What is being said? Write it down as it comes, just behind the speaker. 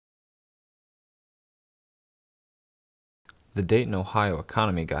The Dayton, Ohio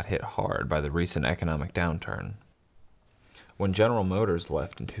economy got hit hard by the recent economic downturn. When General Motors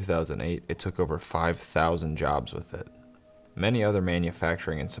left in 2008, it took over 5,000 jobs with it. Many other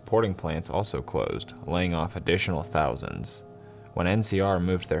manufacturing and supporting plants also closed, laying off additional thousands. When NCR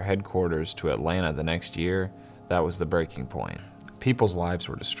moved their headquarters to Atlanta the next year, that was the breaking point. People's lives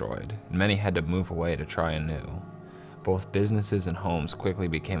were destroyed, and many had to move away to try anew. Both businesses and homes quickly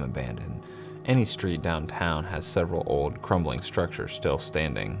became abandoned. Any street downtown has several old, crumbling structures still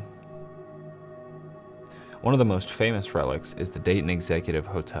standing. One of the most famous relics is the Dayton Executive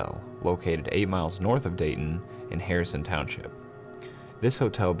Hotel, located 8 miles north of Dayton in Harrison Township. This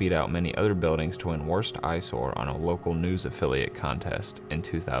hotel beat out many other buildings to win Worst Eyesore on a local news affiliate contest in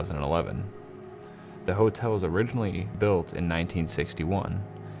 2011. The hotel was originally built in 1961.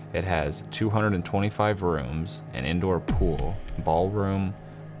 It has 225 rooms, an indoor pool, ballroom,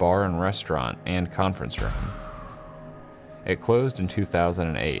 bar and restaurant, and conference room. It closed in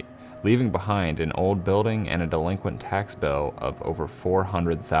 2008, leaving behind an old building and a delinquent tax bill of over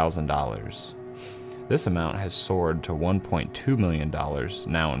 $400,000. This amount has soared to $1.2 million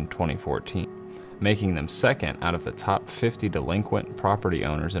now in 2014, making them second out of the top 50 delinquent property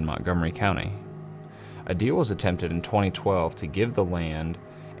owners in Montgomery County. A deal was attempted in 2012 to give the land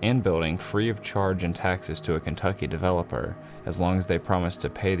and building free of charge and taxes to a Kentucky developer, as long as they promised to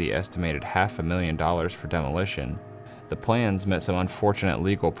pay the estimated $500,000 for demolition. The plans met some unfortunate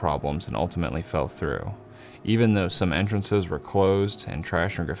legal problems and ultimately fell through. Even though some entrances were closed and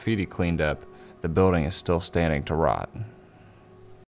trash and graffiti cleaned up, the building is still standing to rot.